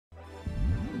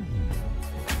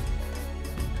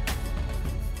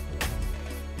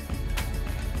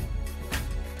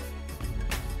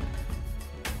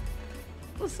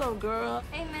up, girl?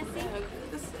 Hey, Missy. Yeah,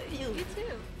 good to see you. You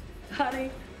too. Honey,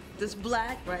 this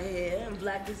Blaque right here, and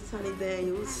Blaque, this is Honey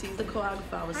Daniels. She's the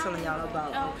choreographer I was telling y'all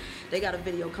about. Oh. They got a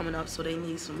video coming up, so they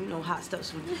need some, you know, hot stuff,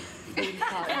 some food,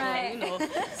 Right. you know.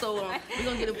 So we're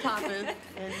gonna get it popping,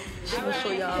 and she will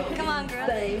show y'all. Come on, girl.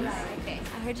 Things. Okay.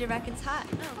 I heard your record's hot.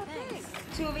 Oh, thanks.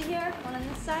 2 over here, 1 on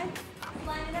this side.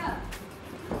 Line it up.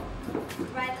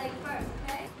 Right leg first,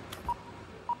 okay?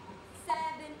 7,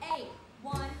 8.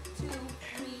 1, 2,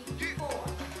 3, 4.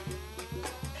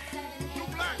 7, 8.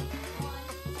 1,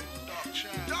 2.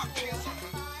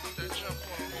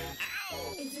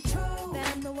 Is it true that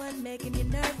I'm the one making you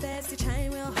nervous? You're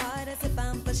trying real hard as if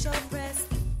I'm for show press.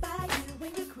 By you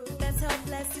and your crew, that's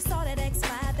helpless. You saw that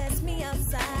X5, that's me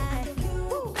outside.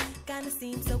 Woo. Kinda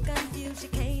seems so confused. You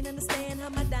can't understand how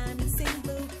my diamonds seem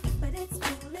blue. But it's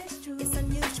cool, it's true. It's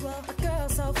unusual. A girl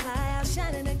so fly,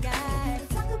 outshining a guy.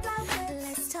 Let's talk about it.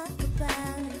 Let's talk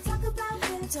about it. Talk about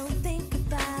it. Don't think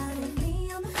about it.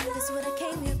 Me on the floor. That's what I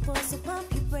came here for. So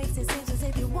pump your brakes. It seems as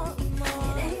if you want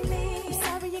more. It ain't me. I'm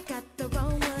sorry you got the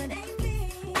wrong one. It ain't me.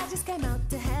 I just came out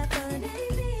to have fun. It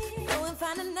ain't me. Go and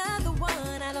find another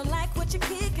one. I don't like what you're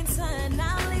kicking, son.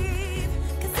 I'll leave.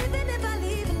 'Cause even if I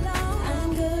leave alone,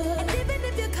 I'm good. And even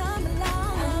if you come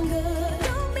along, I'm good.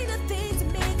 Don't mean a thing to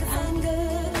me, 'cause I'm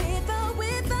good.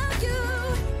 Without you.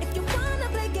 If you wanna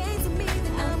play games with me,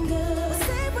 then I'm good. But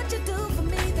say what you do for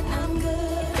me, then I'm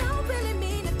good. Don't really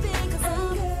mean a thing, 'cause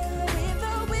I'm good.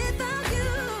 Without you.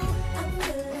 I'm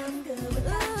good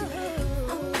without you.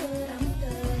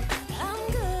 I'm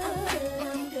good.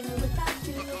 I'm good without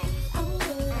you. I'm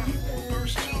good.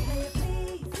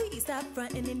 Please stop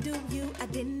fronting and do you. I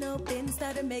didn't know Ben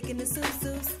started making the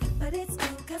susus. But it's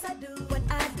cool, 'cause I do what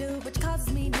I do, which causes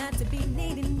me not to be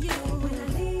needing you. When I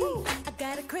leave, I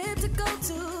got a crib to go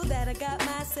to that I got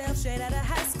myself straight out of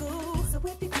high school. So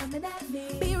if you're coming at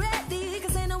me, be ready,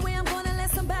 'cause ain't no way I'm gonna let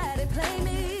somebody play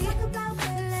me. Talk about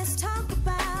it. Let's talk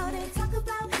about it. Talk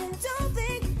about it. Don't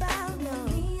think about no.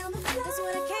 Me on the floor. That's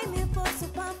what I came here for, so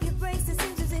pump your brakes. It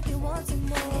seems as if you want some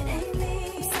more. It ain't me.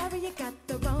 I'm sorry you got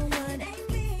the wrong one. It ain't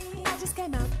me. I just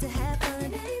came out to have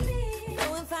fun. It ain't me.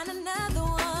 Go and find another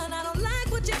one. I don't like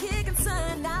what you're kicking,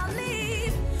 son. I'll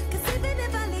leave. 'Cause even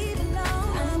if I leave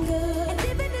alone, I'm good. And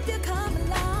even if you come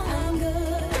along, I'm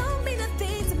good. Don't mean a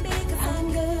thing to me, 'cause I'm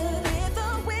good.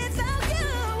 Without you.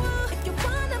 If you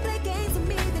wanna play games with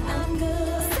me, then I'm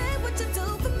good. Say what you do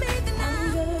for me, then I'm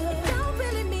good. It don't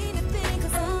really mean a thing,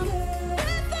 'cause I'm good.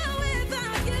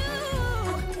 Without you.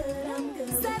 I'm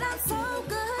good. Said I'm so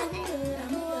good.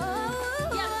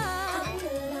 I'm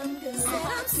good. I'm good. Said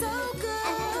I'm so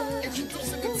good.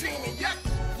 Introducing the team, yeah.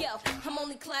 Yo, I'm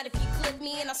only glad if you clip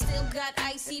me, and I still got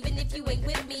ice even if you ain't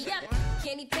with me. Yep.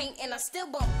 Candy paint and I still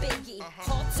bump Biggie.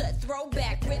 Halter,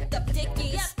 throwback, ripped up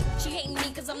dickies. Yep. She hating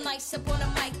me 'cause I'm nice up on the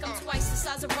mic. I'm twice the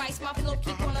size of rice, my flow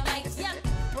keep on the lights. Yep.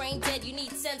 Brain dead, you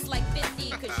need sense like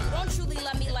 50. 'Cause you don't chew